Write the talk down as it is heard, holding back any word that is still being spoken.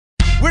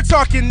We're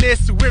talking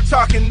this, we're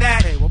talking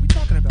that. Hey, what we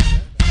talking about,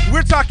 man?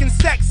 We're talking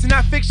sex,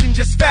 not fiction,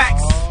 just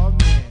facts. Oh,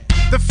 man.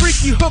 The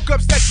freaky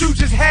hookups that you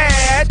just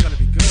had. It's gonna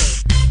be good.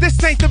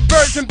 This ain't the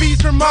birds and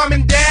bees from mom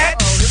and dad.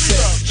 Oh, here we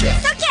go. So,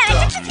 Cat,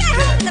 I took this guy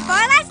home from the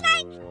bar last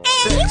night, and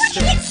he wants to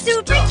get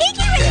super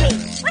kinky with me.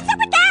 What's up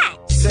with that?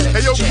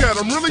 Hey, yo,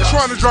 Cat, I'm really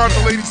trying to drive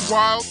the ladies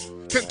wild.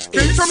 Can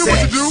you tell me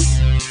what to do?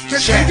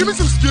 Can you give me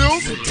some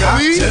skills, please?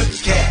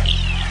 Dr. Cat.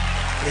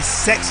 It's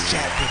Sex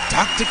Chat with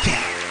Dr.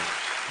 Cat.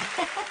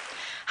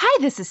 Hi,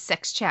 this is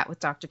Sex Chat with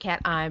Dr. Cat.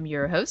 I'm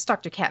your host,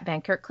 Dr. Cat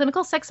Van Kirk,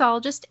 clinical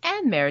sexologist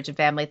and marriage and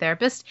family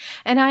therapist.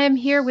 And I am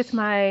here with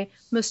my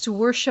most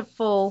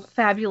worshipful,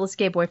 fabulous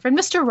gay boyfriend,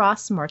 Mr.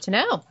 Ross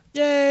Martineau.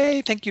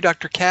 Yay! Thank you,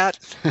 Dr. Cat.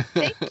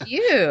 Thank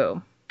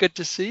you. Good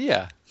to see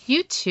ya.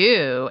 You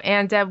too.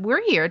 And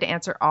we're here to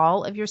answer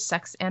all of your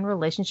sex and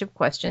relationship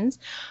questions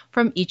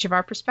from each of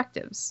our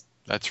perspectives.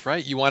 That's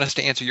right. You want us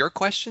to answer your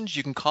questions?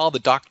 You can call the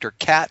Dr.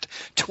 Cat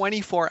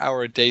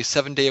 24-hour-a-day,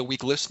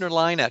 7-day-a-week listener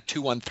line at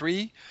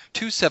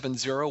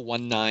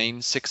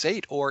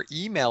 213-270-1968 or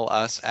email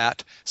us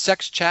at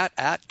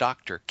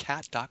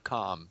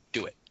sexchat@drcat.com.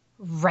 Do it.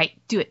 Right.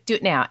 Do it. Do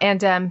it now.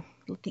 And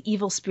let the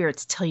evil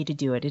spirits tell you to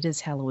do it. It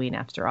is Halloween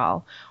after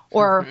all.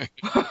 Or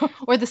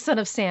or the Son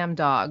of Sam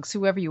dogs,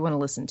 whoever you want to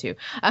listen to.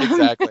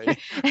 Exactly.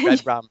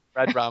 Red rum.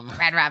 Red rum.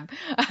 Red rum.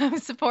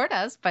 Support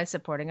us by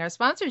supporting our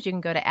sponsors. You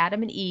can go to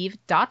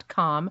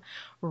adamandeve.com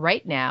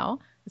right now.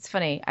 It's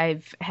funny.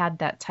 I've had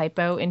that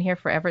typo in here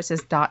forever. It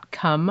says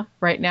 .com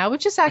right now,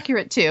 which is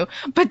accurate too.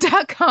 But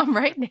 .com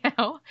right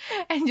now.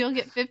 And you'll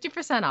get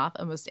 50% off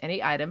almost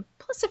any item,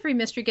 plus a free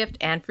mystery gift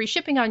and free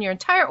shipping on your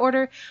entire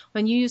order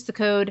when you use the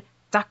code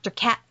Dr.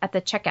 Cat at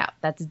the checkout.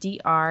 That's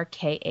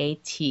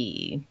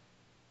DRKAT.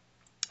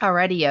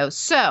 Alrighty-o.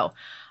 So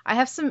I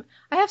have some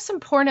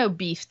porno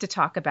beef to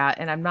talk about,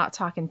 and I'm not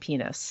talking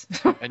penis.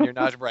 And you're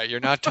not right. You're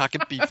not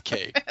talking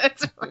beefcake.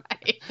 That's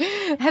right.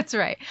 That's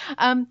right.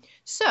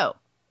 So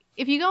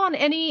if you go on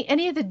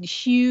any of the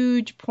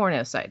huge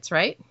porno sites,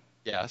 right?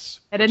 Yes.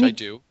 At which any, I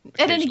do.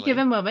 At any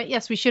given moment,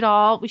 yes, we should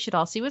all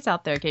see what's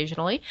out there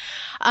occasionally.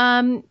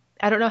 I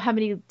don't know how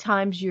many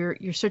times you're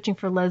searching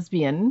for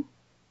lesbian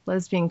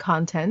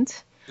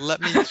content.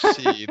 Let me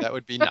see. That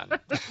would be none.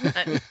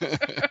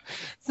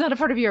 It's not a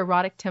part of your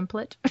erotic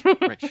template.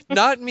 Right.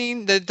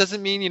 That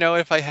doesn't mean,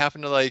 if I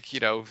happen to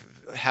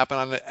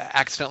happen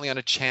accidentally on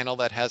a channel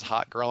that has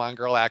hot girl on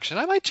girl action,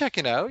 I might check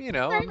it out.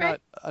 Right.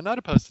 I'm not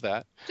opposed to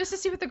that. Just to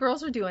see what the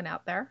girls are doing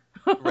out there.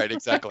 Right.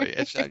 Exactly.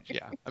 It's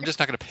I'm just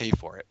not going to pay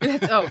for it.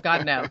 Oh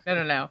God, no.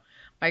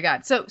 My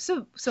God. So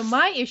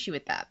my issue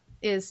with that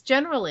is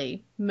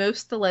generally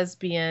most of the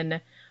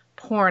lesbian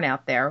porn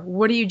out there,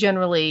 what do you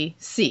generally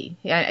see?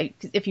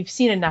 If you've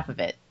seen enough of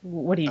it,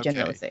 what do you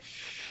generally see?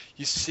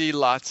 You see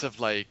lots of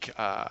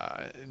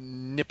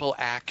nipple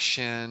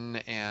action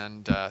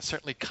and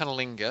certainly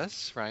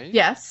cunnilingus, right?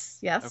 Yes.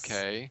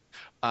 Okay.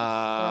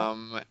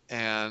 And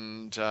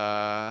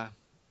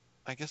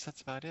I guess that's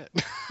about it.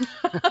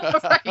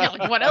 Right.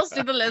 Like, what else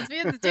do the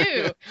lesbians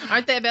do?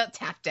 Aren't they about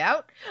tapped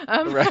out?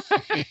 Right.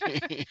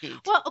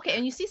 Well, okay,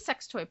 and you see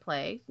sex toy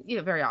play,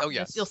 very often. Oh,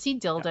 yes. You'll see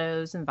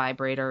dildos and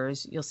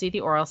vibrators. You'll see the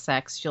oral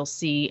sex. You'll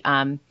see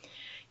the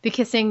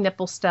kissing,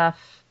 nipple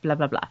stuff, blah,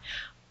 blah, blah.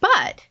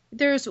 But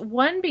there's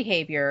one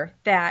behavior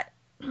that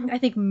I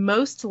think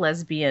most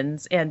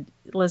lesbians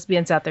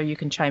out there, you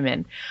can chime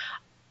in,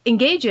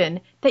 engage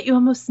in that you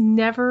almost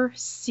never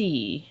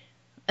see.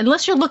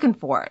 Unless you're looking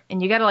for it,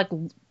 and you got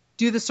to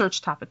do the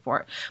search topic for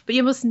it, but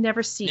you almost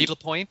never see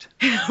needlepoint.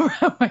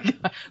 Oh my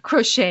God,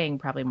 crocheting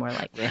probably more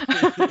like.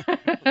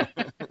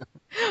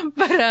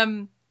 But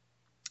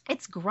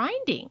it's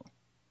grinding.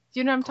 Do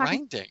you know what I'm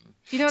talking? Grinding.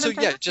 Do you know what I'm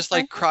talking? So just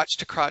like crotch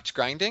to crotch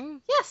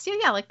grinding. Yes,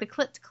 yeah, like the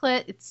clit to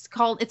clit. It's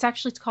called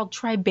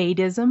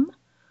tribadism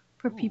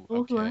for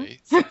people who are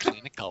so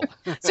clinical.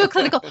 So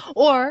clinical,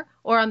 or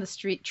on the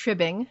street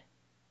tribbing.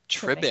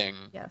 Tribbing.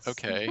 Yes.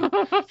 Okay.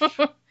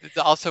 It's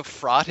also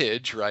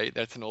frottage, right?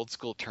 That's an old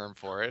school term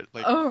for it.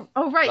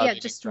 Right. Yeah,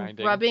 just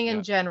grinding. rubbing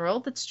in general.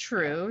 That's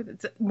true.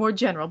 It's more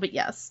general, but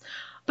yes.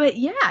 But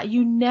yeah,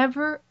 you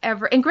never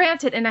ever. And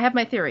granted, and I have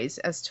my theories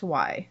as to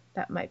why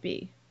that might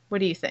be. What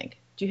do you think?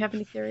 Do you have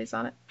any theories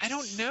on it? I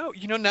don't know.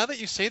 Now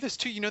that you say this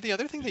too, the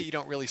other thing that you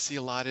don't really see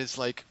a lot is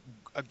a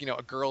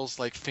girl's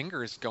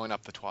fingers going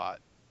up the twat.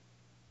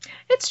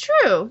 It's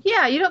true.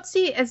 Yeah, you don't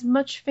see as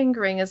much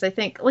fingering as I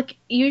think.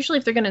 Usually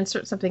if they're going to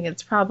insert something,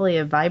 it's probably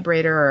a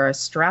vibrator or a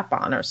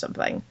strap-on or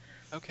something.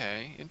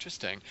 Okay,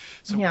 interesting.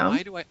 So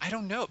why do I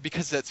don't know,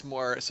 because that's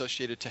more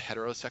associated to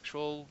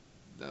heterosexual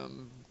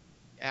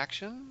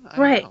action? I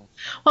don't know.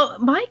 Well,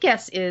 my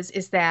guess is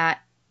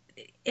that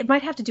it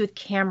might have to do with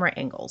camera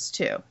angles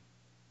too.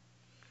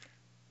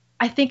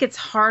 I think it's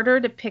harder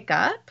to pick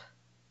up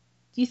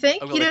Do you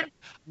think? Oh, like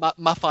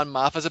muff on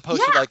muff, as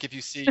opposed to like if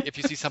you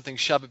see something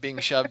being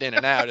shoved in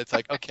and out, it's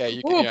like, okay,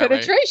 you can. Ooh,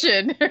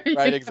 penetration.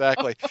 Right,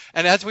 exactly.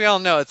 And as we all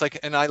know, it's like,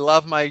 and I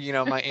love my,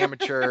 my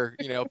amateur,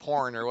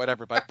 porn or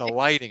whatever, but the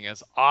lighting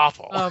is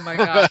awful. Oh my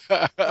God.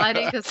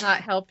 Lighting does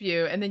not help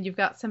you. And then you've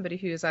got somebody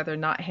who's either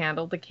not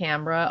handled the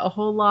camera a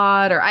whole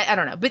lot, or I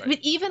don't know. But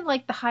even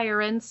like the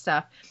higher end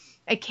stuff,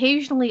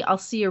 occasionally I'll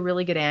see a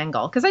really good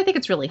angle because I think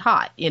it's really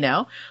hot,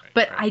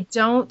 but I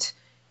don't,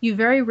 you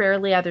very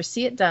rarely either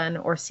see it done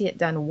or see it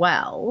done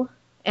well.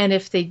 And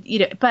if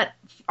they, but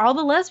all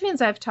the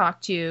lesbians I've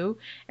talked to,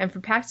 and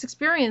from past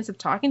experience of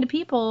talking to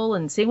people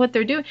and seeing what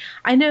they're doing,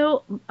 I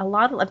know a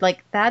lot of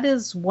like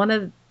that's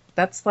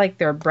like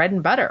their bread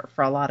and butter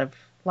for a lot of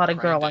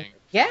girls.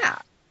 Yeah.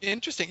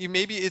 Interesting.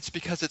 Maybe it's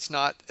because it's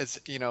not as,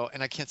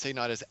 and I can't say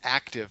not as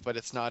active, but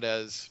it's not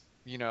as,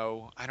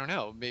 I don't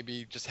know,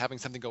 maybe just having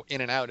something go in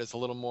and out is a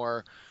little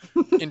more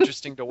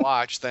interesting to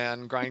watch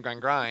than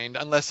grind,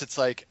 unless it's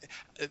like,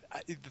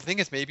 the thing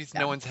is, maybe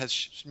no one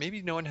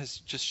has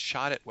just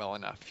shot it well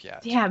enough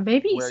yet. Yeah,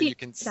 maybe you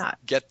can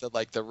get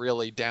the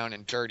really down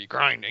and dirty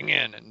grinding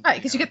in, and right,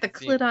 because you get the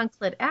clit on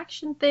clit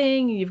action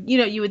thing.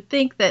 You would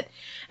think that,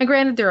 and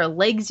granted, there are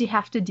legs you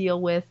have to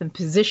deal with and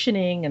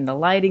positioning and the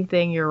lighting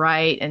thing. You're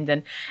right,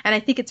 and I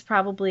think it's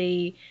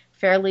probably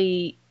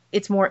fairly.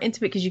 It's more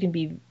intimate because you can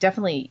be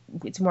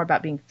it's more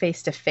about being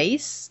face to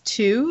face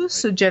too.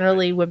 So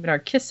generally women are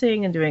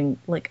kissing and doing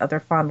like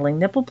other fondling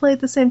nipple play at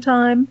the same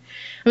time.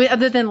 I mean,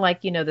 other than like,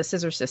 the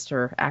scissor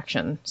sister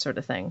action sort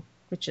of thing,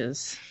 which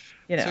is,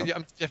 So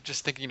I'm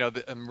just thinking,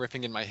 I'm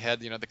riffing in my head,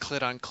 the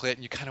clit on clit,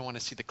 and you kind of want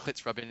to see the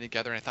clits rubbing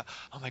together. And I thought,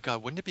 oh my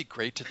God, wouldn't it be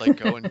great to like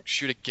go and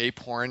shoot a gay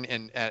porn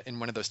in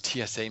one of those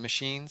TSA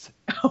machines?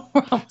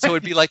 So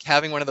it'd be like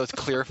having one of those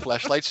clear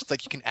fleshlights. It's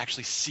like you can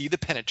actually see the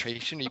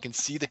penetration. You can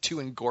see the two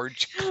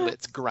engorged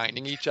clits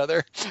grinding each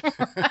other.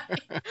 Right.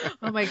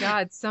 Oh my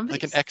God,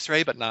 like an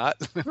X-ray, but not.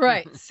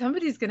 Right.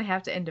 Somebody's gonna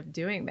have to end up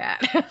doing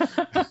that.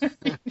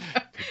 Could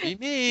be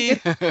me.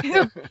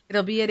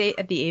 It'll be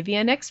at the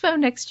AVN Expo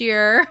next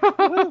year.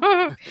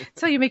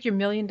 That's how you make your $1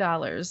 million.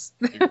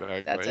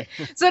 Exactly. That's it.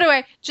 So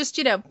anyway, just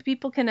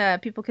people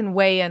can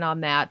weigh in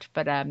on that,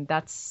 but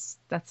that's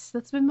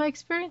been my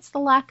experience. The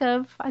lack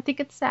of, I think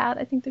it's sad.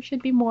 I think there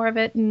should be more of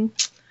it, and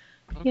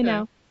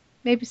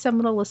maybe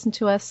someone will listen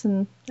to us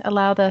and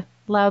allow the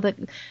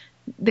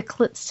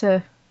clits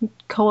to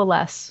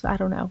coalesce. I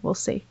don't know. We'll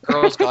see.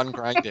 Girls gone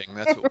grinding.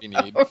 That's what we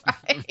need.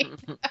 Right.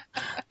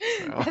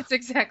 That's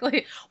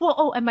exactly. Well,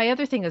 oh, and my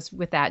other thing is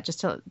with that,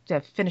 just to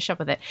finish up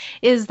with it,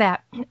 is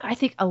that I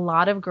think a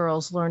lot of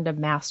girls learn to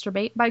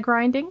masturbate by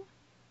grinding.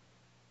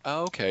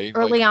 Oh, okay.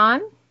 Early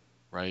on.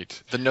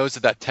 Right. The nose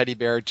of that teddy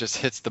bear just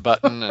hits the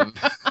button and.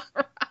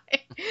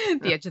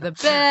 The edge of the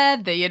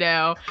bed,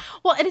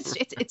 well, and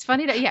it's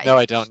funny that, yeah. No,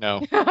 I don't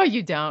know. No,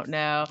 you don't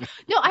know.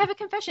 No, I have a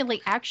confession.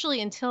 Like, actually,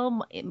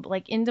 until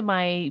like into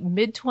my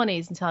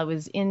mid-20s, until I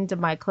was into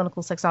my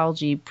clinical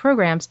sexology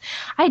programs,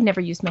 I had never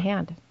used my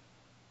hand.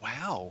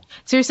 Wow.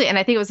 Seriously, and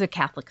I think it was a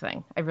Catholic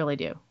thing. I really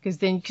do,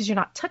 because you're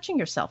not touching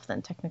yourself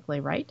then,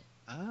 technically, right?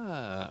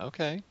 Ah,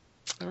 okay.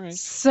 All right.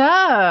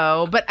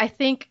 So, but I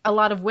think a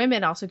lot of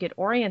women also get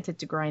oriented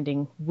to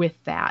grinding with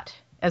that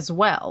as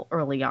well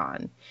early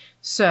on.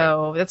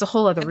 So that's a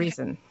whole other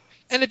reason.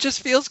 And it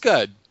just feels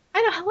good.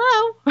 I know.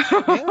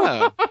 Hello.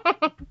 Yeah.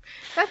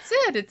 That's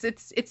it.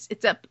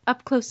 It's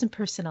up close and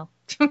personal.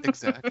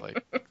 Exactly.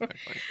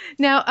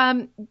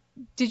 Now,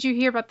 did you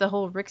hear about the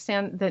whole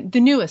the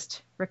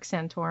newest Rick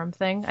Santorum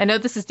thing? I know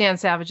this is Dan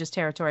Savage's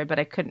territory, but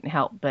I couldn't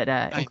help but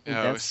I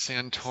know this.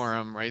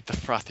 Santorum, right? The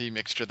frothy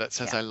mixture that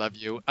says I love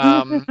you.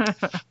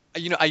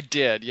 I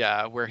did,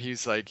 yeah, where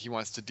he's like, he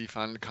wants to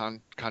defund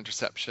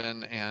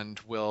contraception and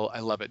will,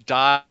 I love it,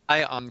 die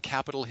on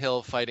Capitol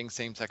Hill fighting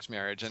same-sex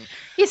marriage. And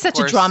he's such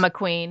a drama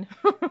queen.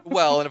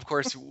 Well, and of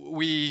course,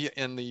 we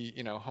in the,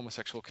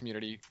 homosexual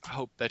community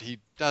hope that he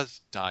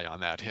does die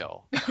on that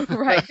hill.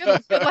 Right.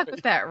 Good luck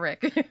with that, Rick.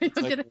 It's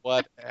like,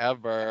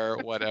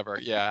 whatever.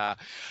 Yeah.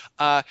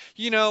 I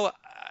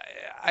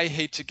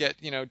hate to get,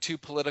 too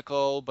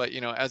political, but,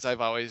 as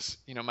I've always,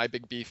 my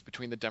big beef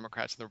between the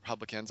Democrats and the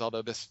Republicans,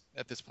 although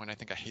at this point, I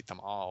think I hate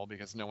them all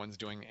because no one's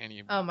doing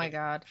any. Oh my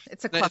God.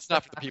 It's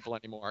not for the people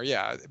anymore.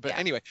 Yeah. But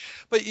anyway,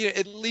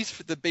 at least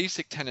for the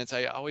basic tenets,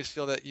 I always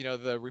feel that,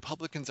 the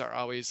Republicans are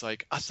always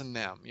like us and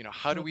them,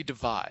 how do we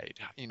divide,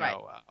 right.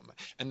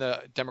 And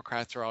the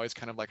Democrats are always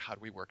kind of like, how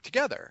do we work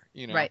together,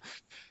 Right.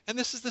 And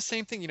this is the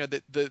same thing,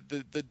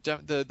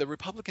 the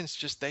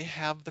Republicans they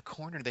have the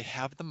corner, they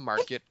have the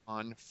market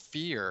on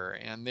fear,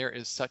 and there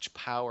is such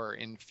power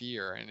in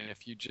fear. And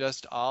if you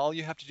all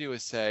you have to do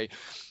is say,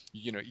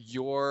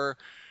 your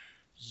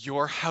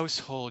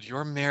household,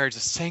 your marriage, the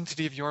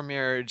sanctity of your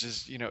marriage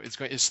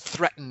is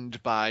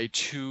threatened by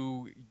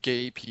two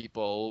gay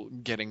people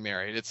getting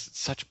married. It's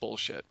such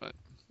bullshit, but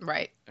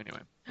right. Anyway,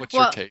 what's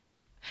your take?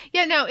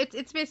 Yeah, no,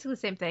 it's basically the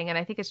same thing, and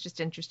I think it's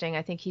just interesting.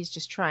 I think he's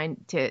just trying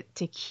to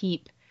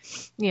keep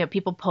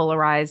people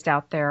polarized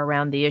out there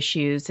around the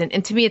issues.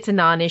 And to me, it's a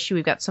non-issue.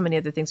 We've got so many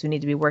other things we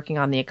need to be working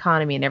on, the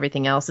economy and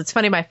everything else. It's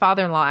funny. My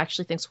father-in-law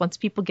actually thinks once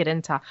people get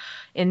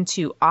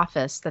into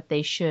office that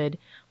they should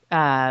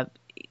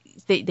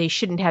they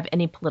shouldn't have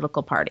any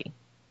political party.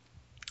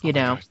 You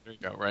know, gosh, there you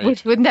go,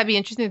 right? Wouldn't that be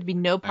interesting? There'd be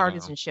no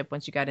partisanship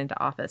once you got into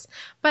office.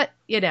 But,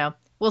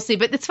 we'll see.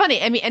 But it's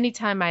funny. I mean,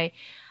 anytime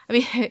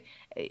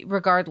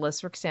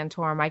regardless, Rick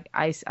Santorum,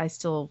 I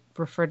still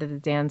refer to the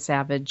Dan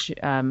Savage.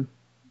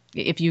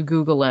 If you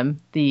Google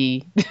him,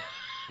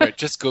 Right,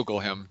 just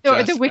Google him.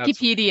 Or the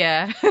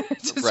Wikipedia.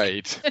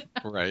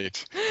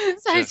 Right.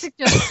 So I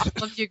suggest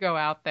all of you go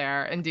out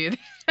there and do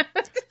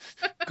that.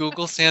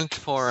 Google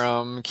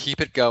Santorum, keep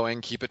it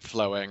going, keep it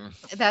flowing.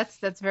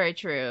 That's very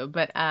true.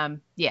 But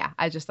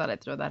I just thought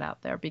I'd throw that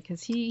out there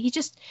because he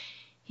just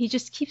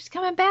keeps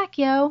coming back,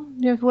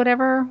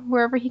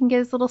 wherever he can get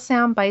his little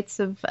sound bites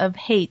of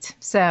hate.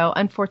 So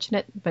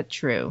unfortunate, but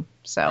true.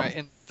 So right,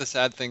 and the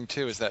sad thing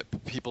too is that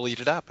people eat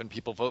it up and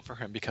people vote for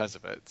him because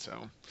of it. So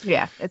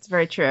yeah, it's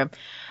very true.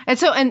 And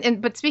so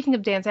but speaking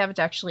of Dan Savage,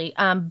 actually,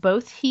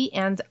 both he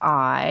and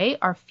I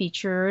are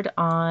featured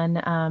on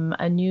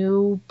a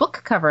new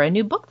book cover, a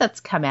new book that's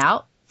come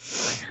out.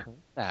 I heard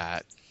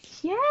that.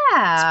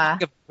 Yeah.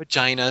 Speaking of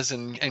vaginas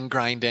and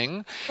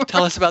grinding,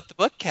 tell us about the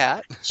book,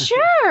 Kat.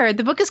 Sure.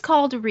 The book is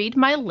called Read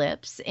My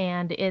Lips,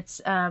 and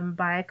it's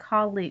by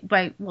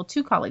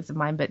two colleagues of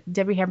mine, but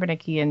Debbie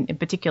Habernicki in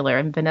particular,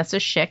 and Vanessa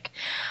Schick.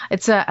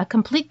 It's a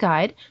complete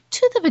guide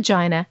to the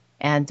vagina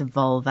and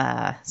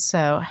vulva.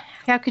 So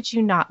how could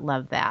you not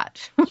love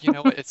that? You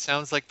know what? It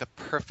sounds like the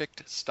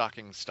perfect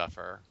stocking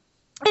stuffer.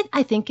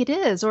 I think it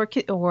is, or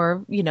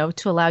to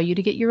allow you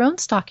to get your own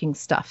stocking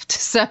stuffed.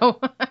 So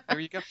there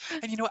you go.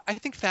 And I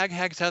think fag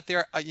hags out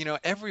there,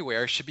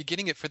 everywhere should be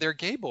getting it for their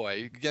gay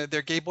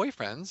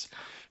boyfriends,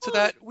 so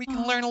that we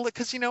can learn a little.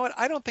 Because you know what,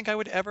 I don't think I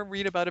would ever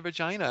read about a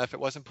vagina if it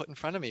wasn't put in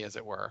front of me, as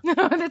it were. No,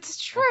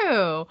 that's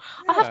true.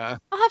 Yeah.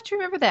 I'll have to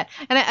remember that.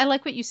 And I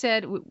like what you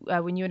said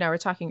when you and I were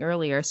talking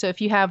earlier. So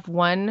if you have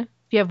one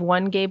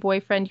gay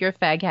boyfriend, you're a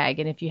fag hag,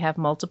 and if you have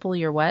multiple,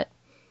 you're what?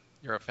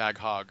 You're a fag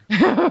hog.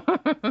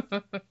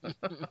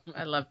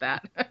 I love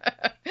that.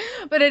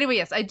 But anyway,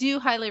 yes, I do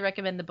highly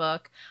recommend the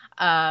book.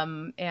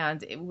 I'm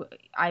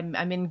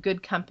in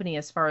good company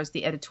as far as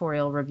the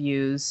editorial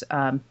reviews.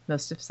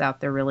 Most of us out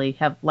there really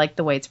have liked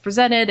the way it's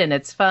presented, and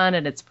it's fun,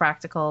 and it's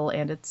practical,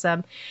 and it's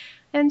and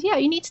yeah,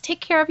 you need to take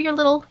care of your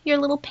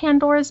little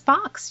Pandora's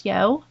box,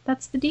 yo.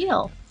 That's the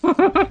deal.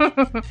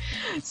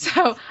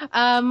 So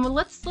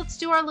let's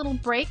do our little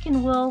break,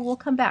 and we'll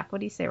come back. What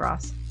do you say,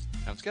 Ross?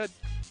 Sounds good.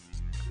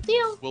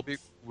 Deal.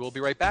 We'll be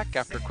right back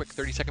after a quick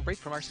 30-second break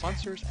from our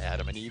sponsors,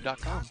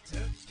 AdamandEve.com.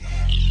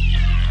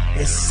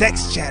 It's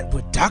Sex Chat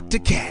with Dr.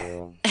 Cat.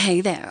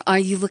 Hey there, are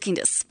you looking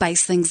to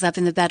spice things up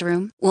in the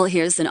bedroom? Well,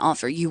 here's an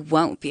offer you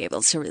won't be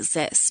able to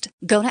resist.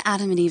 Go to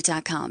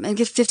AdamandEve.com and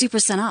get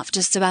 50% off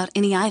just about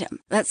any item.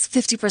 That's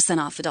 50%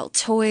 off adult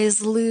toys,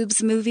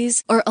 lubes,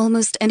 movies, or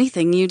almost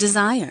anything you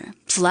desire.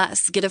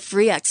 Plus, get a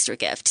free extra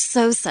gift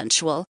so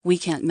sensual we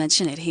can't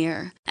mention it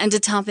here. And to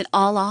top it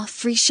all off,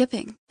 free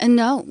shipping. And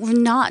no, we're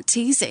not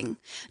teasing.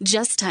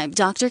 Just type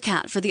Dr.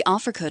 Cat for the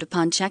offer code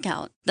upon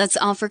checkout. That's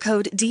offer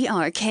code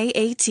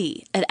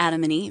DRKAT at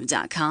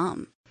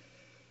AdamandEve.com.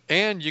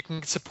 And you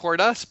can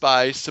support us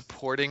by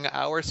supporting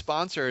our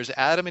sponsors,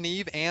 Adam and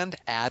Eve and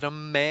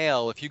Adam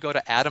Mail. If you go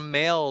to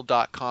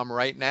adammail.com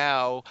right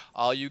now,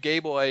 all you gay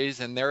boys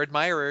and their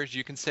admirers,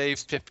 you can save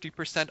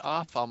 50%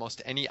 off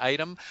almost any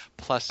item,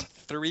 plus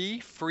 3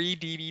 free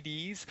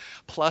DVDs,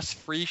 plus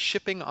free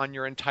shipping on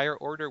your entire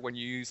order when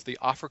you use the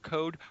offer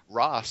code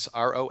ROSS,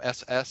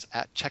 ROSS,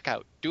 at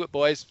checkout. Do it,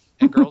 boys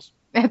and girls.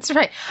 That's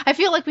right. I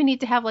feel like we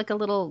need to have like a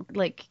little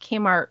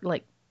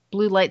Kmart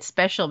blue light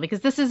special,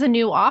 because this is a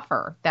new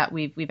offer that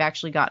we've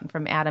actually gotten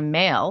from Adam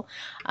Mail,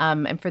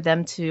 and for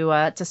them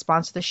to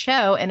sponsor the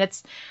show. And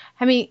it's,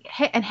 I mean,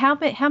 hey, and how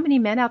many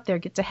men out there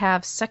get to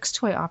have sex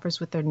toy offers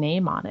with their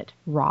name on it,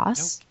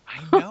 Ross?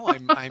 I know.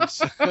 I'm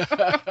so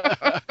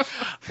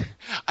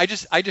I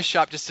just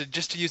shop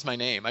just to use my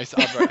name. I've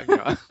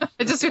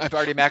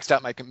already maxed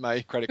out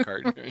my credit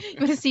card. You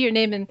want to see your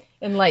name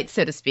in light,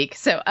 so to speak.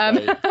 So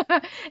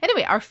Right.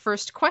 Anyway, our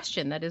first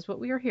question, that is what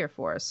we are here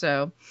for.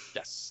 So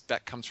Yes,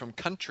 that comes from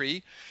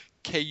Country,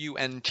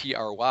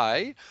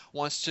 Kuntry,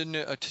 wants to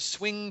know, to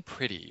swing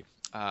pretty.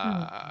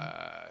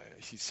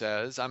 He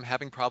says, I'm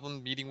having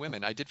problem meeting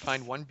women. I did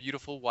find one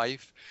beautiful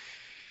wife,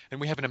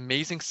 and we have an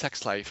amazing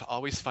sex life,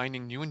 always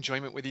finding new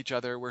enjoyment with each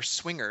other. We're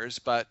swingers,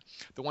 but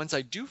the ones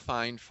I do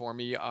find for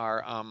me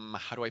are,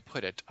 how do I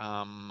put it?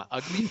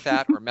 Ugly,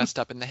 fat, or messed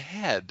up in the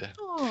head.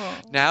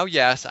 Now,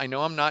 yes, I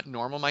know I'm not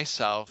normal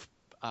myself,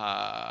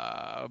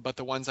 but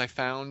the ones I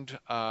found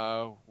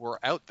were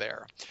out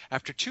there.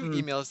 After 2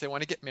 emails, they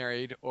want to get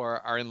married or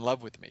are in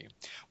love with me.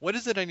 What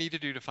is it I need to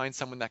do to find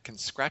someone that can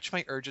scratch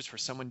my urges for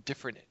someone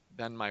different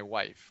than my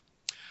wife?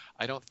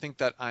 I don't think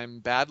that I'm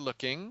bad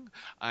looking.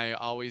 I'm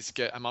always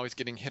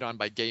getting hit on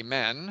by gay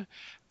men,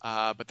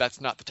 but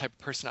that's not the type of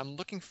person I'm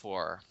looking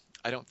for.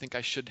 I don't think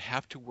I should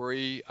have to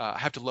worry,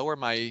 have to lower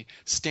my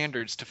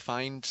standards to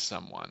find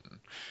someone.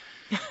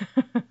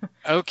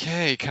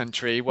 Okay,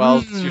 country.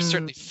 Well, you're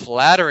certainly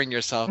flattering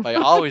yourself by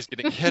always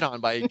getting hit on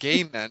by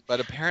gay men, but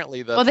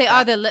apparently the Well, they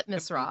are fat, the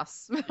litmus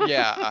Ross.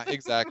 yeah,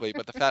 exactly.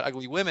 But the fat,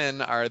 ugly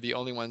women are the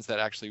only ones that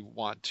actually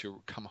want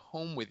to come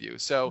home with you.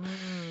 So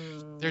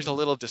there's a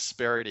little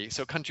disparity.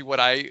 So, country,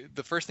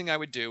 the first thing I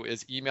would do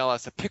is email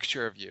us a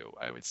picture of you.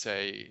 I would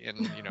say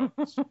in,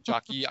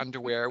 jockey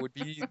underwear would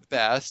be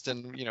best,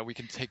 and we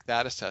can take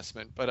that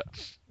assessment. But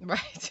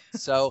Right.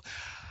 so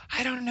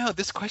I don't know.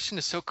 This question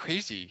is so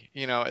crazy.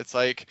 It's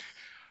like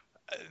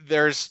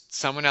there's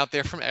someone out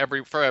there for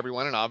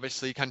everyone, and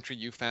obviously, country,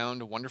 you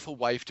found a wonderful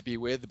wife to be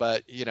with.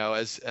 But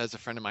as a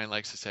friend of mine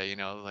likes to say,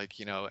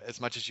 as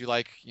much as you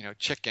like,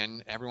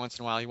 chicken, every once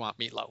in a while you want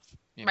meatloaf.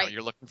 Right.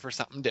 You're looking for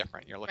something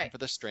different. You're looking Right. for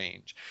the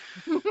strange.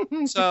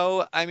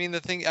 So, I mean,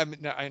 the thing,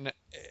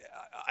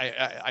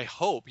 I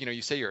hope,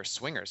 you say you're a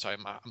swinger, so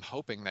I'm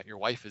hoping that your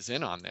wife is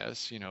in on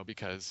this,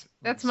 because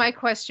That's my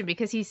question,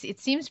 because it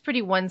seems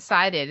pretty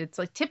one-sided. It's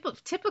like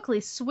typically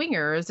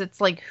swingers,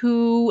 it's like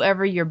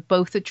whoever you're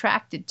both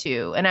attracted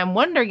to. And I'm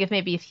wondering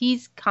if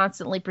he's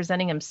constantly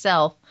presenting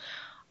himself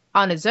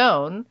on his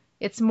own,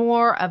 it's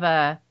more of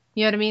a,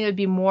 you know what I mean? It would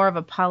be more of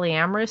a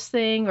polyamorous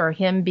thing, or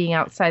him being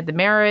outside the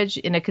marriage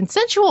in a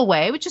consensual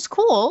way, which is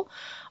cool.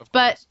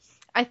 But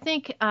I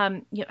think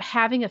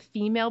having a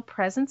female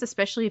presence,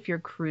 especially if you're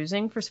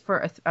cruising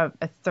for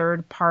a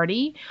third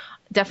party,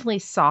 definitely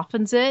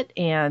softens it,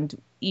 and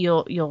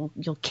you'll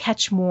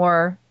catch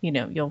more.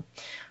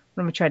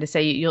 What am I trying to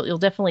say? You'll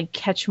definitely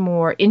catch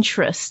more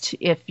interest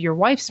if your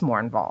wife's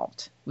more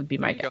involved. Would be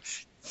my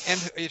guess.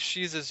 And if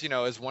she's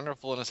as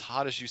wonderful and as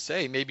hot as you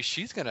say, maybe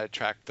she's going to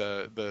attract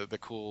the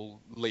cool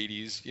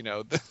ladies,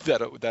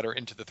 that are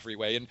into the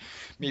three-way, and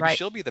maybe Right.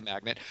 she'll be the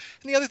magnet.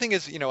 And the other thing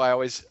is,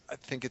 I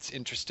think it's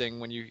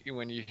interesting when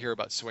you hear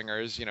about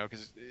swingers,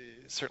 because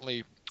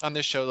certainly on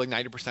this show, like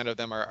 90% of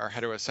them are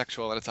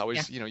heterosexual, and it's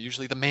always,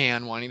 usually the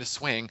man wanting to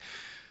swing.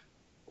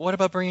 What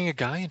about bringing a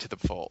guy into the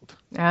fold?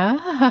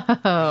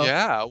 Oh.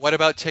 Yeah. What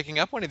about taking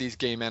up one of these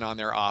gay men on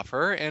their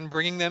offer and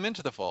bringing them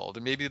into the fold?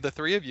 And maybe the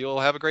three of you will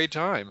have a great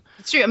time.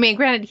 It's true. I mean,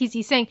 granted,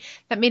 he's saying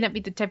that may not be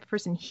the type of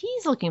person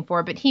he's looking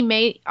for, but he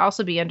may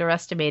also be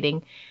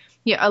underestimating.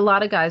 A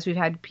lot of guys, we've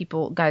had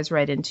guys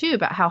write in too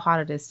about how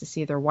hot it is to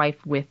see their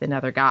wife with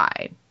another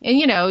guy.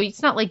 And,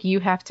 it's not like you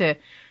have to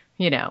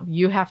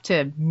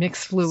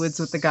mix fluids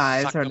with the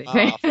guys Suck or them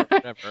anything. off or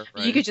whatever,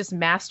 right? You could just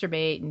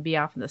masturbate and be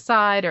off on the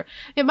side, or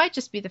it might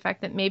just be the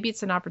fact that maybe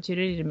it's an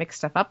opportunity to mix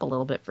stuff up a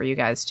little bit for you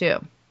guys too.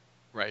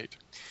 Right.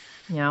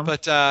 Yeah.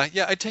 But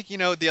I take,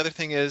 the other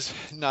thing is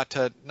not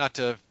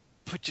to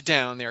put you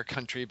down there,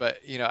 country, but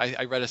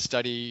I read a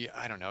study,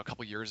 I don't know, a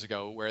couple years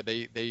ago, where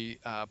they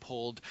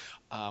polled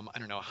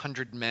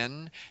 100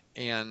 men,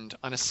 and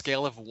on a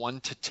scale of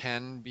 1 to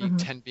 10,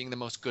 10 being the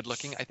most good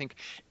looking, I think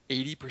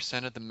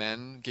 80% of the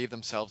men gave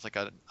themselves like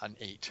an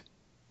 8.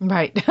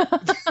 Right.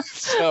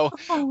 So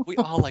we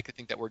all like to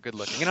think that we're good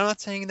looking, and I'm not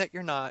saying that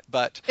you're not,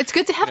 but it's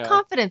good to have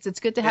confidence. It's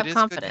good to have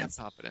confidence.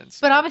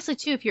 But obviously,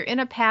 too, if you're in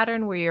a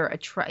pattern where you're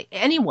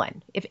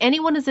if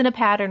anyone is in a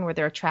pattern where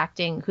they're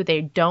attracting who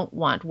they don't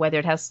want, whether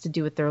it has to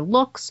do with their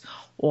looks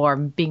or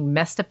being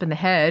messed up in the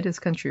head, as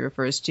country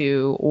refers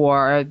to,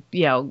 or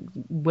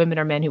women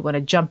or men who want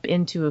to jump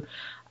into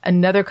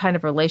another kind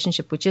of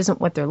relationship which isn't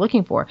what they're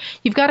looking for,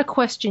 you've got to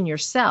question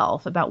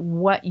yourself about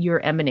what you're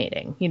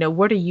emanating.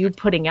 What are you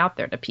putting out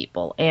there to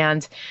people?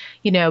 And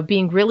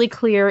being really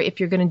clear, if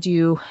you're going to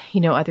do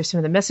either some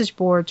of the message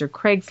boards or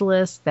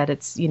Craigslist, that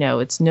it's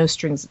it's no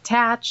strings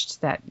attached,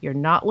 that you're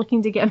not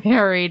looking to get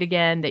married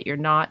again, that you're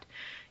not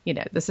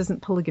this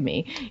isn't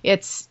polygamy,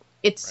 it's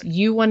right.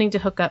 You wanting to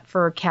hook up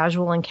for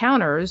casual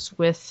encounters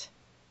with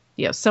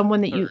someone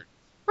that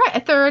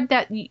a third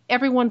that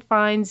everyone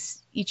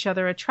finds each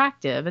other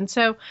attractive. And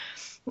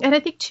I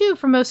think too,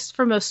 for most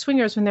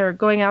swingers, when they're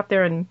going out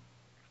there and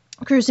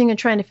cruising and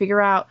trying to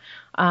figure out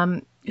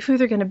who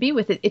they're going to be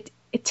with, it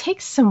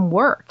takes some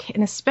work.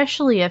 And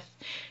especially if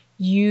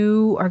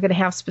you are going to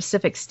have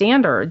specific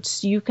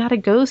standards, you've got to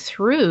go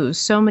through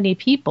so many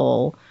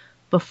people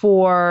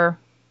before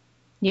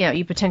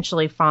you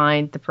potentially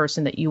find the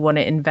person that you want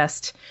to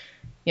invest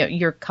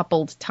your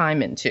coupled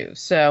time into.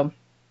 So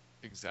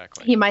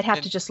exactly, he might have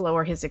to just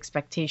lower his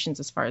expectations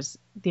as far as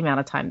the amount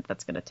of time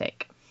that's going to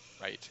take.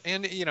 Right.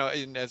 And,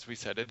 and as we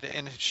said,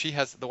 and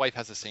the wife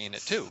has a say in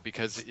it too,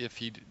 because if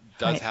he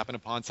does happen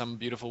upon some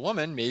beautiful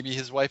woman, maybe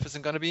his wife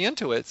isn't going to be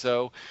into it.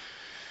 So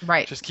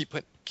right. Just keep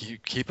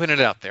putting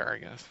it out there, I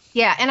guess.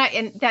 Yeah.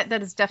 And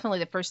that is definitely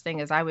the first thing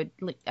is I would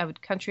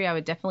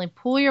definitely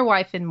pull your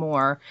wife in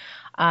more,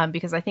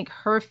 because I think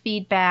her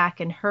feedback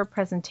and her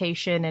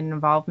presentation and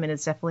involvement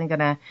is definitely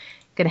going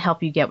to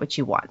help you get what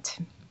you want.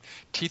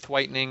 Teeth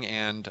whitening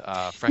and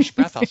fresh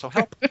breath also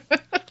help.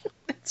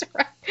 That's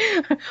right.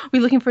 We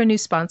looking for a new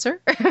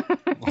sponsor?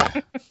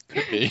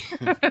 Could be.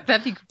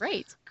 That'd be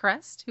great.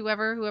 Crest,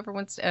 whoever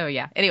wants to. Oh,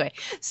 yeah. Anyway,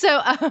 so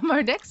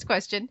our next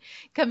question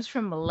comes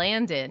from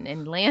Landon,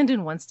 and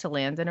Landon wants to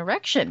land an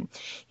erection.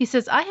 He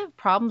says, I have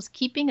problems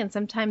keeping and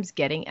sometimes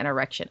getting an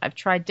erection. I've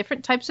tried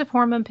different types of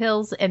hormone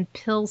pills and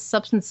pill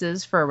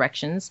substances for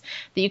erections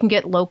that you can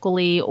get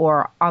locally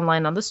or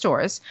online on the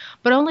stores,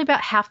 but only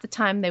about half the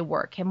time they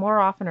work. And more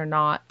often or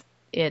not,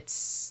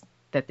 it's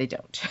that they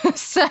don't.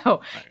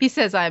 So he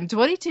says, I'm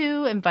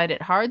 22 and find it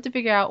hard to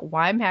figure out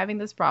why I'm having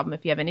this problem.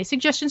 If you have any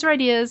suggestions or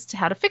ideas to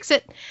how to fix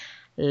it,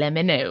 let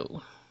me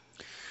know.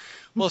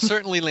 Well,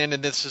 certainly, Landon,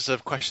 this is a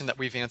question that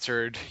we've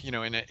answered,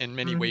 in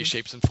many ways,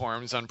 shapes, and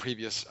forms on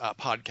previous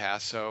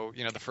podcasts. So,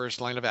 the first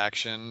line of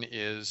action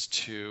is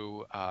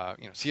to,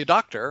 see a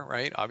doctor,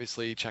 right?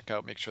 Obviously, check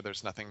out, make sure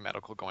there's nothing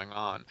medical going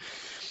on.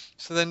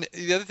 So then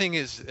the other thing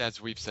is,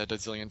 as we've said a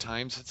zillion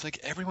times, it's like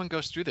everyone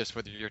goes through this,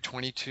 whether you're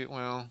 22,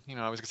 well,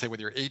 I was gonna say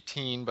whether you're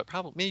 18, but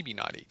probably maybe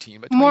not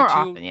 18, but 22. More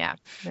often, yeah.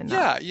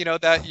 Yeah,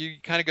 that you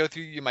kind of go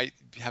through, you might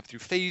have through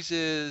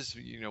phases,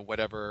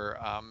 whatever.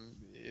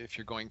 If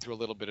you're going through a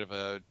little bit of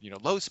a,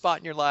 low spot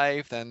in your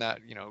life, then that,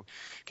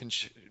 can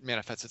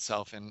manifest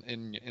itself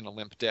in a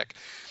limp dick.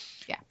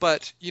 Yeah.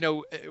 But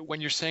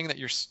when you're saying that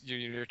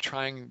you're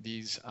trying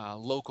these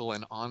local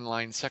and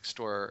online sex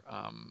store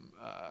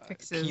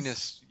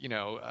penis,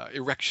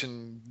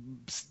 erection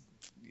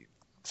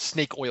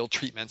snake oil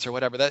treatments or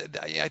whatever, that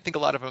I think a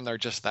lot of them are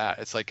just that.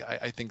 It's like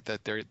I think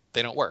that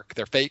they don't work.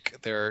 They're fake.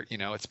 They're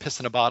it's piss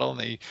in a bottle and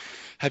they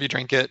have you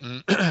drink it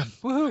and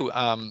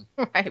woohoo.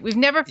 Right. We've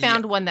never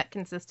found one that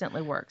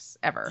consistently works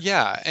ever.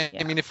 Yeah. And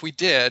I mean, if we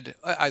did,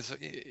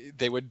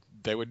 they would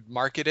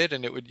market it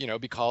and it would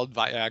be called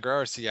Viagra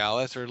or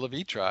Cialis or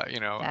Levitra.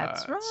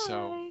 That's right.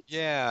 So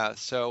yeah.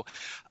 So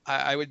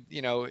I would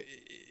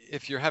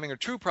if you're having a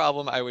true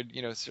problem, I would,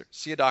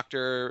 see a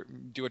doctor,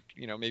 do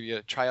maybe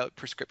a tryout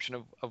prescription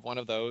of one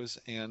of those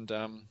and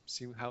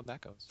see how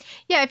that goes.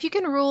 Yeah, if you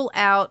can rule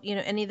out,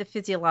 any of the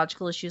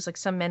physiological issues, like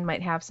some men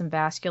might have some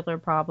vascular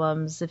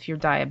problems, if you're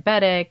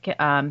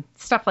diabetic,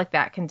 stuff like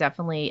that can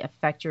definitely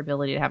affect your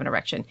ability to have an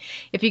erection.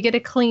 If you get a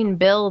clean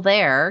bill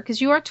there, because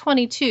you are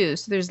 22,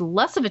 so there's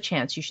less of a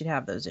chance you should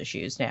have those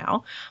issues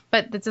now,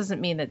 but that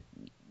doesn't mean that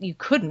you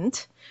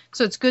couldn't.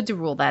 So it's good to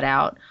rule that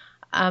out.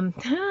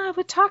 I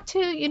would talk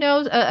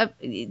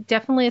to,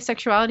 definitely a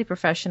sexuality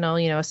professional, a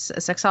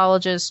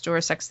sexologist or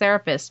a sex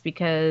therapist,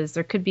 because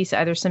there could be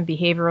either some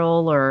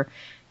behavioral or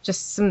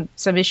just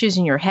some issues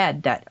in your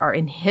head that are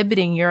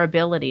inhibiting your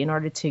ability in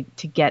order to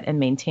get and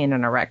maintain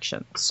an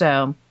erection.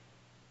 So,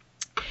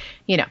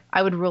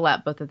 I would rule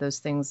out both of those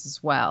things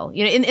as well.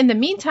 In the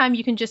meantime,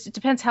 you can it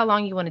depends how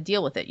long you want to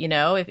deal with it.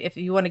 If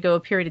you want to go a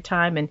period of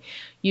time and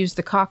use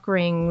the cock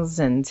rings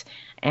and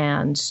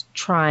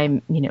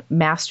try,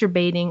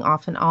 masturbating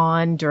off and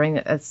on during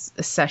a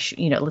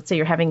session, let's say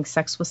you're having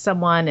sex with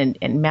someone and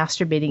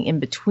masturbating in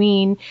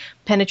between,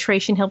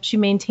 penetration helps you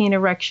maintain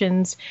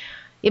erections.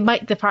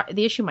 The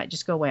issue might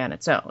just go away on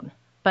its own.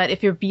 But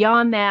if you're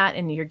beyond that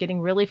and you're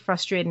getting really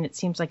frustrated and it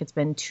seems like it's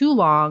been too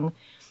long,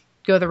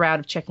 go the route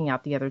of checking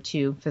out the other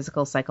two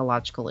physical,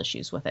 psychological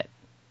issues with it.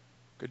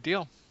 Good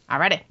deal. All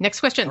righty.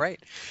 Next question. All right.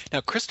 Now,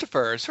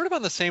 Christopher, sort of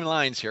on the same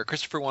lines here.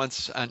 Christopher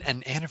wants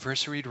an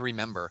anniversary to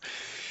remember.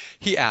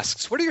 He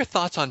asks, what are your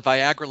thoughts on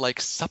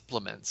Viagra-like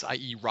supplements,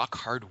 i.e. Rock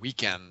Hard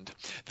Weekend?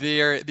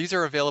 These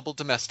are available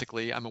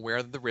domestically. I'm aware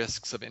of the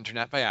risks of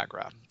internet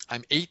Viagra.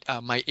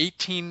 My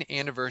 18th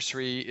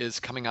anniversary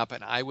is coming up,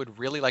 and I would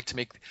really like to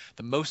make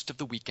the most of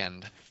the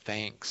weekend.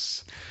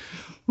 Thanks.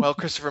 Well,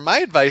 Christopher, my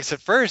advice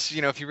at first,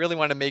 if you really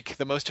want to make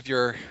the most of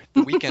the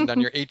weekend on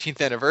your 18th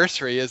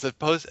anniversary, as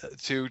opposed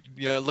to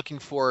looking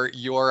for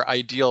your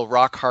ideal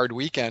Rock Hard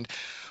weekend,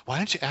 why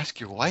don't you ask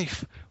your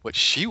wife what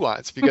she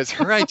wants? Because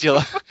her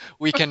ideal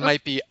weekend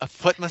might be a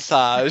foot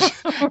massage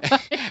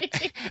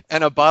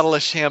and a bottle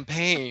of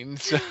champagne.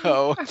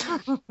 So,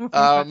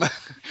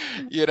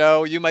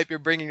 you might be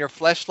bringing your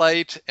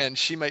fleshlight and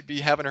she might be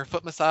having her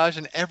foot massage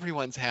and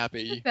everyone's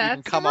happy. You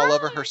can come all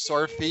over her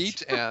sore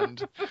feet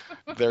and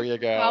there you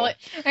go.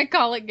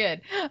 Call it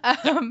good.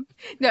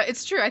 No,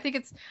 it's true. I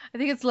think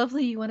it's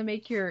lovely. You want to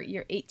make your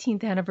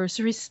 18th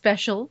anniversary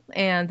special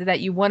and that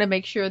you want to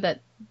make sure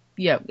that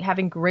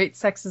having great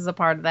sex is a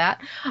part of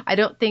that. I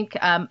don't think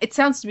it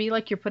sounds to me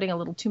like you're putting a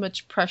little too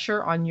much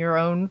pressure on your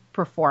own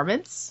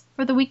performance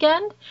for the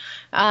weekend.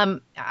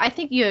 I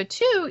think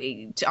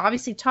too,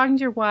 obviously talking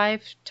to your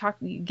wife,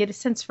 get a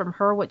sense from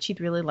her what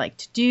she'd really like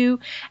to do,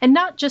 and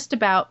not just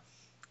about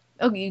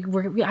I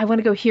want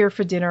to go here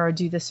for dinner or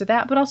do this or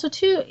that, but also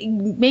too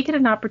make it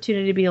an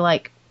opportunity to be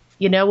like,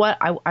 you know what,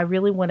 I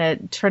really want to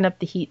turn up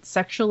the heat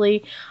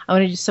sexually. I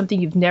want to do something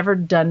you've never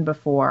done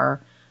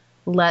before.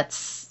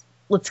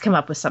 Let's come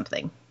up with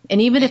something. And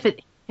even if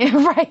it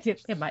might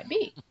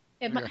be.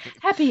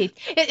 Happy.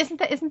 Isn't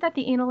that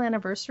the anal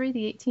anniversary,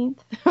 the 18th?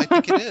 I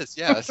think it is,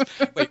 yes.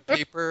 Wait,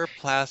 paper,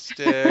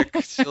 plastic,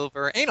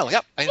 silver, anal.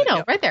 Yep.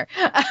 Yep. Right there.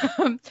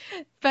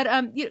 But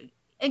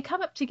and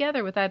come up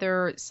together with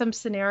either some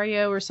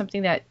scenario or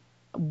something that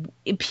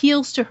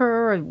appeals to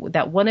her, or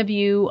that one of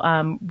you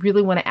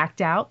really want to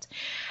act out.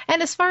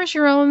 And as far as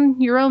your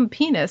own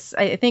penis,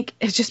 I think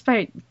it's just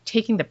by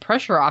taking the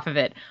pressure off of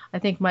it, I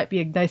think might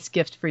be a nice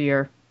gift for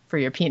your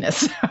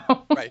penis.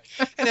 Right.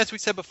 And as we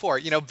said before,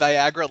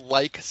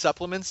 Viagra-like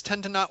supplements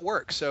tend to not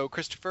work. So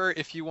Christopher,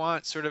 if you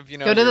want sort of,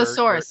 go to the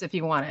source if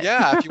you want it.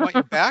 Yeah, if you want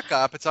your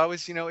backup, it's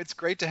always, it's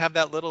great to have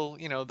that little,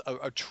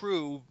 a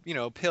true,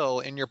 pill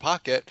in your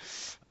pocket,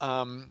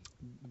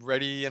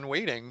 ready and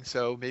waiting.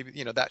 So maybe,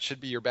 that should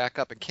be your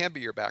backup. It can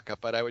be your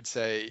backup, but I would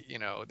say,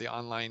 the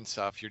online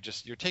stuff,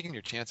 you're taking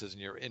your chances,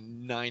 and you're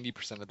in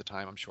 90% of the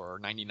time, I'm sure, or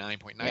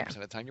 99.9% of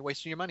the time, you're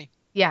wasting your money.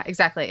 Yeah,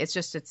 exactly.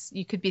 It's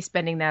you could be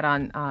spending that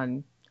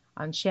on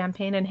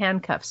champagne and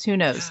handcuffs. Who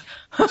knows?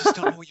 Yeah, you just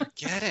don't know what you're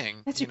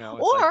getting.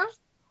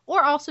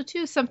 Or also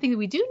too, something that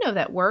we do know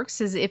that works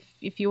is if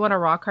you want a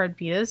rock hard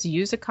penis,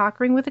 use a cock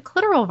ring with a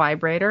clitoral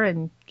vibrator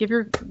and give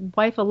your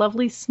wife a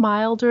lovely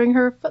smile during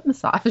her foot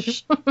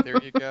massage.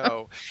 There you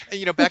go.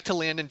 And, back to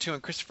Landon too,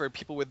 and Christopher,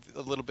 people with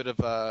a little bit of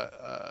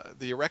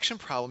the erection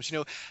problems,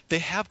 they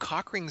have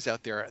cock rings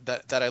out there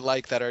that I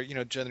like, that are,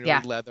 generally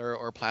leather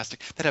or plastic,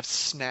 that have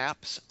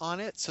snaps on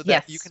it, so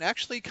that you can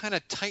actually kind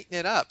of tighten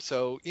it up.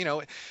 So,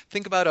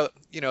 think about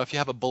if you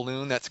have a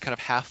balloon that's kind of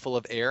half full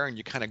of air and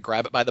you kind of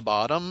grab it by the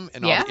bottom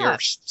and all the air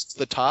shoots to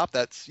the top,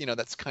 that's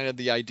kind of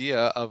the idea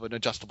of an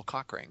adjustable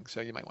cock ring. So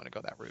you might want to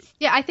go that route.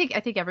 Yeah, I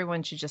think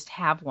everyone should just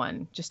have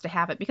one, just to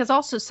have it, because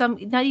also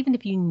not even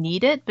if you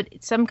need it, but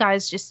some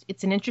guys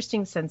it's an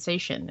interesting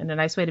sensation and a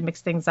nice way to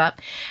mix things up.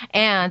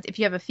 And if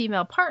you have a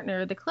female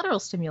partner, the clitoral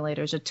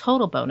stimulator is a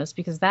total bonus,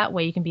 because that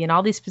way you can be in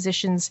all these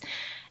positions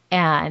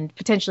and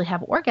potentially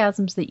have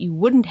orgasms that you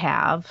wouldn't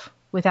have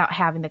without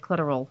having the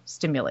clitoral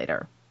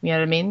stimulator. You know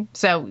what I mean?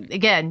 So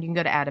again, you can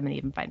go to Adam and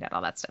Eve and find out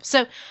all that stuff.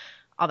 So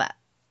all that.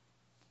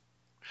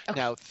 Okay.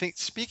 Now,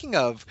 speaking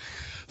of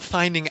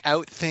finding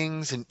out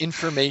things and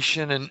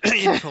information and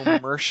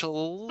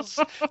infomercials,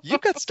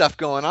 you've got stuff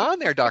going on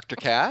there, Dr.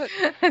 Cat.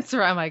 That's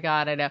right. Oh my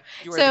God, I know.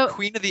 You are the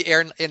queen of the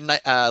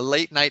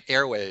late night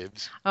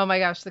airwaves. Oh my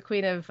gosh, the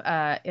queen of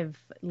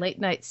late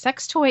night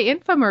sex toy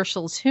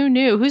infomercials. Who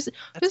knew? Who's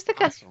the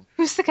guy? Awesome.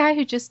 Who's the guy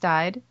who just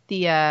died?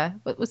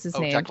 What was his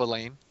name? Jack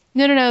LaLanne.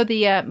 No.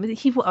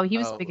 He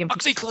was big in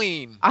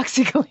OxyClean.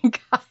 OxyClean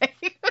guy.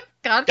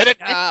 God Get it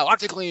now,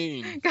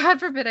 OxyClean. God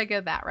forbid I go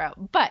that route.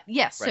 But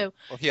yes, right.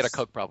 So he had a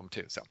coke problem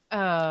too. So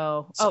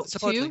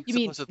too? You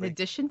mean in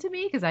addition to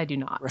me? Because I do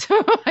not.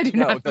 Right. I do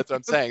not. No, that's what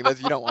I'm saying.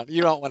 You don't want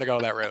to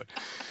go that route.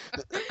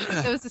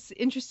 That was this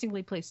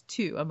interestingly placed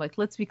too. I'm like,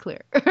 let's be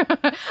clear.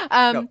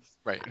 No,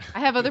 right.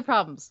 I have other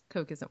problems.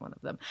 Coke isn't one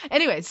of them.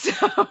 Anyway, so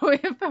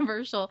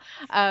infomercial.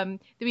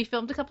 We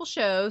filmed a couple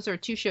shows, or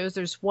 2 shows.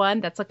 There's one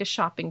that's like a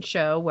shopping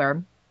show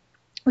where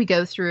we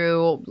go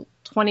through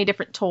 20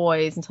 different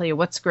toys and tell you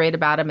what's great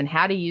about them and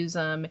how to use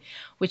them,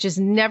 which has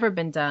never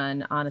been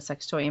done on a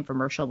sex toy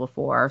infomercial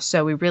before.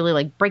 So we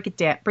really break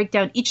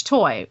down each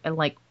toy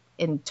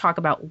and talk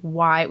about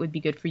why it would be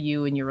good for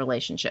you and your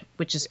relationship,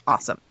 which is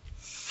awesome.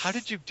 How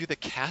did you do the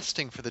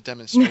casting for the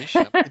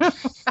demonstration?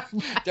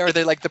 Are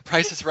they like the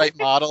Price is Right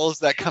models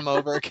that come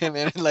in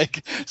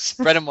and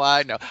spread them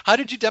wide? No. How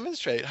did you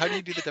demonstrate? How do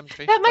you do the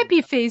demonstration? That might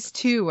be phase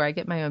 2 where I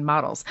get my own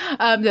models.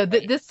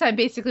 This time,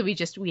 basically,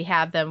 we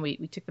have them. We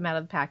took them out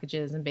of the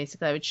packages, and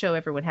basically I would show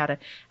everyone how to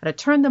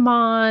turn them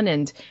on,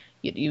 and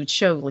you would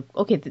show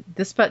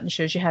this button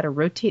shows you how to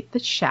rotate the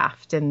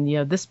shaft, and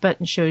this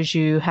button shows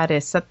you how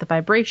to set the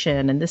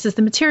vibration, and this is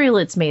the material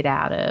it's made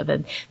out of,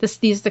 and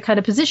these are the kind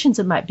of positions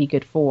it might be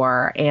good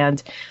for,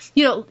 and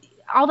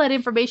all that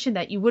information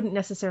that you wouldn't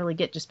necessarily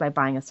get just by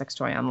buying a sex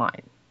toy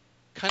online.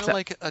 Kind of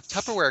like a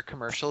Tupperware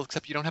commercial,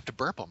 except you don't have to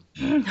burp them.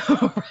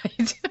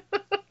 Right.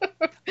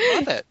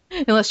 Love it.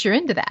 Unless you're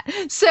into that.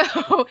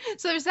 So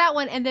there's that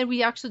one. And then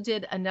we actually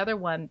did another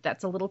one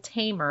that's a little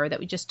tamer that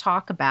we just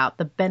talk about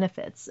the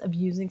benefits of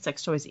using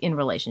sex toys in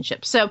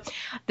relationships. So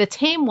the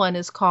tame one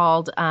is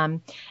called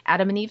Adam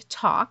and Eve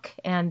Talk.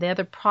 And the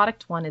other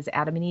product one is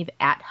Adam and Eve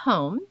at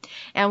Home.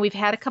 And we've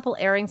had a couple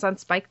airings on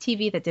Spike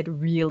TV that did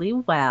really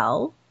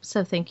well.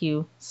 So thank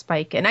you,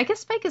 Spike. And I guess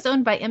Spike is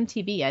owned by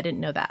MTV. I didn't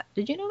know that.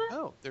 Did you know that?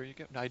 Oh, there you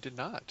go. No, I did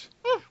not.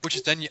 Which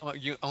is then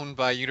you owned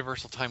by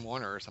Universal Time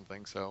Warner or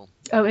something. So.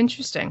 Oh,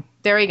 interesting.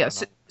 There you go.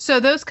 So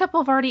those couple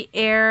have already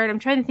aired. I'm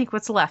trying to think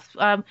what's left.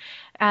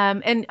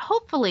 And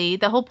hopefully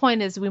the whole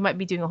point is we might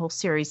be doing a whole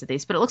series of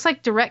these. But it looks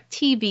like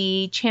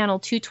DirecTV channel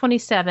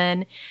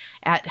 227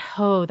 at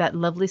that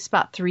lovely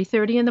spot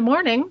 3:30 in the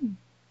morning.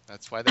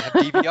 That's why they have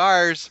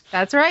DVRs.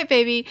 That's right,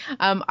 baby.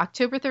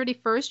 October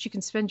 31st, you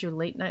can spend your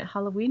late night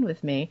Halloween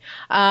with me.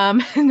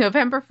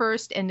 November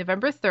 1st and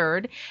November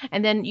 3rd.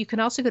 And then you can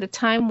also go to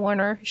Time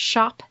Warner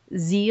Shop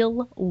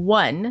Zeal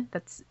 1.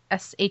 That's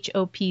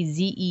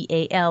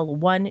SHOPZEAL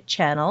 1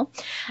 channel.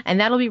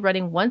 And that'll be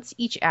running once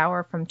each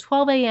hour from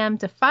 12 a.m.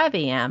 to 5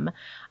 a.m.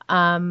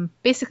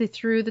 Basically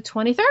through the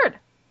 23rd.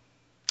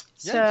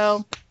 Yes,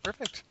 so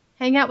perfect.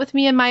 Hang out with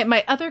me and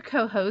my other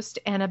co-host,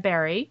 Anna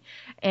Barry,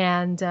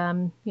 and,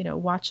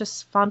 watch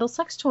us fondle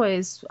sex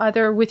toys,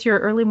 either with your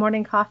early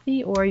morning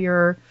coffee or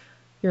your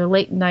your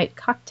late night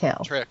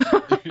cocktail. Trick.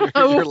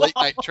 Your late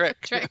night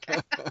trick.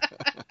 That's-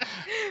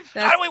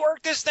 How do we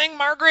work this thing,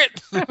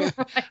 Margaret? I don't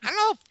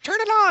know. Turn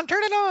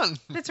it on.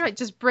 That's right.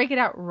 Just break it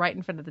out right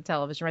in front of the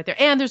television right there.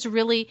 And there's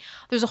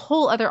a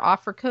whole other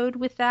offer code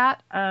with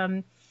that.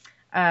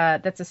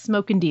 That's a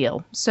smoking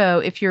deal. So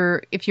if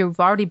you've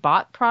already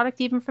bought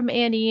product even from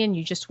A&E and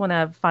you just want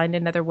to find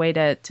another way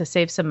to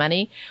save some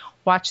money,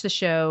 watch the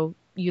show,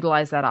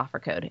 utilize that offer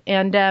code.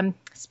 And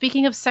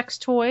speaking of sex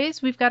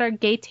toys, we've got our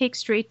Gay Take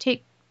Straight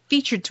Take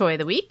featured toy of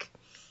the week.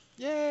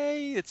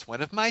 Yay, it's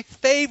one of my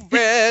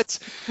favorites.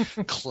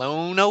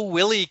 Clone a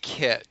Willy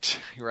Kit,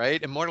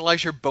 right?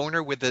 Immortalize your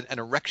boner with an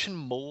erection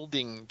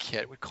molding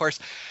kit. Of course,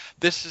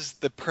 this is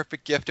the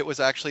perfect gift. It was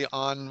actually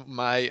on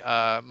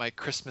my my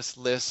Christmas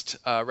list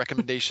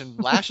recommendation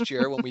last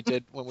year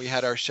when we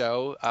had our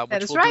show,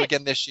 which we'll do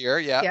again this year.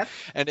 Yeah. Yep.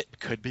 And it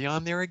could be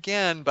on there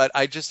again, but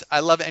I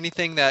love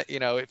anything that,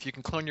 if you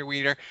can clone your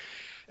wiener.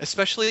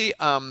 Especially,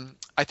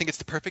 I think it's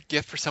the perfect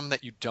gift for someone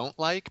that you don't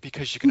like,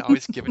 because you can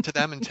always give it to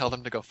them and tell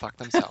them to go fuck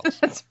themselves.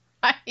 That's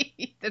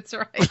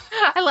right.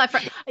 I love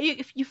it.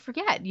 If you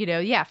forget,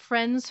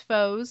 friends,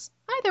 foes,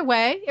 either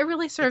way, it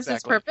really serves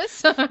its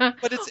purpose.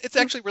 But it's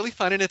actually really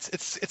fun, and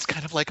it's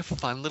kind of like a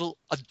fun little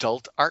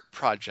adult art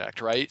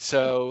project, right?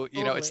 So,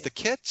 it's the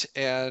kit,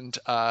 and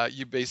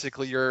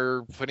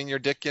you're putting your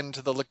dick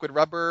into the liquid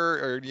rubber,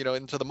 or,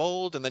 into the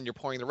mold, and then you're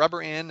pouring the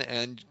rubber in,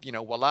 and,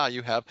 voila,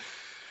 you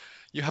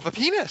have a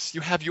penis. You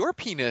have your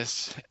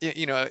penis.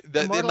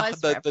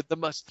 The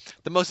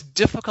most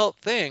difficult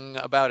thing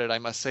about it, I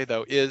must say,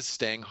 though, is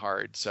staying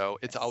hard. So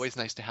it's always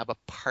nice to have a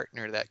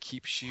partner that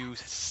keeps you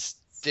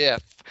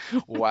stiff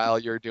while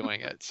you're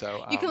doing it.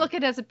 So you can look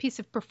at it as a piece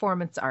of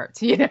performance art.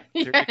 Here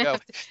you go.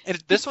 And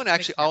this one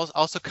actually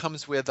also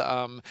comes with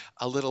a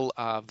little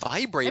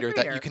vibrator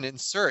that you can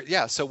insert.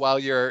 Yeah. So while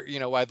you're,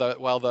 while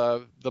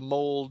the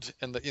mold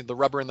and the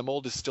rubber in the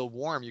mold is still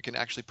warm, you can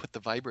actually put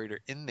the vibrator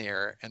in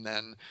there, and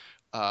then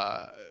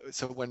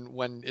so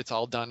when it's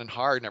all done and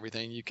hard and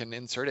everything, you can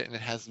insert it, and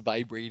it has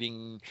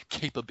vibrating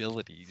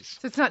capabilities.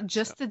 So it's not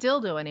just the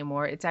dildo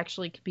anymore. It's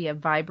actually could be a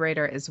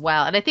vibrator as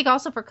well. And I think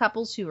also for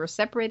couples who are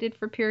separated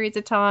for periods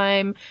of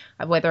time,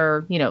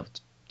 whether,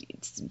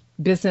 it's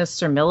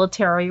business or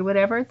military or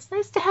whatever, it's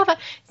nice to have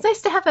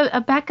a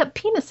backup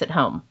penis at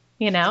home.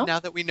 Now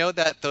that we know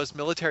that those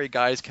military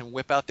guys can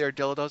whip out their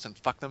dildos and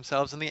fuck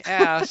themselves in the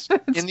ass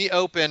in the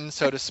open,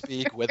 so to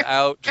speak,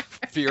 without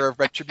fear of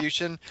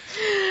retribution,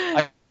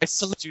 I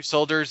salute you,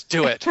 soldiers.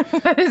 Do it.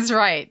 That is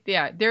right.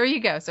 Yeah, there you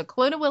go. So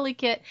clone a Willy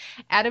Kit,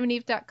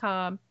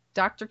 AdamandEve.com,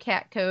 Dr.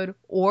 Cat code,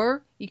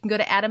 or you can go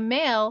to Adam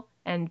Mail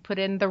and put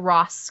in the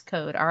Ross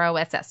code,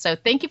 ROSS. So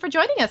thank you for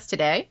joining us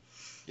today.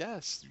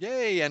 Yes.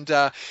 Yay. And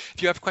if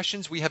you have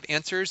questions, we have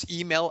answers.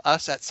 Email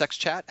us at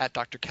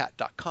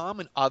sexchat@drcat.com.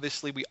 And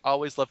obviously, we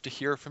always love to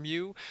hear from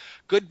you.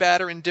 Good,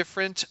 bad, or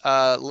indifferent.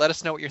 Let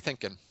us know what you're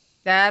thinking.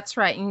 That's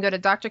right. You can go to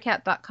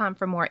drcat.com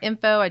for more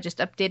info. I just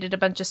updated a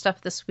bunch of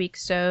stuff this week,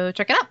 so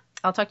check it out.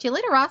 I'll talk to you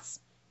later, Ross.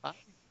 Bye.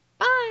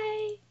 Bye.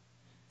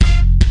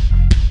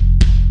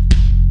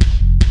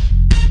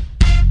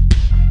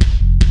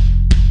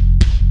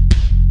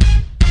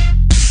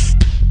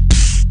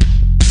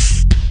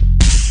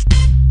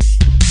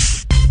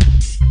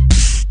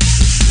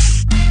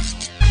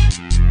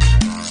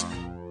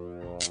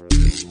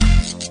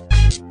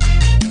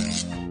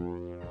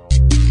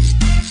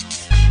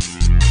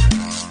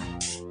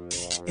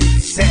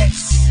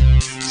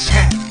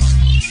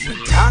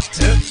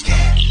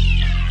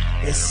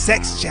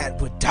 Sex Chat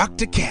with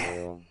Dr. Cat.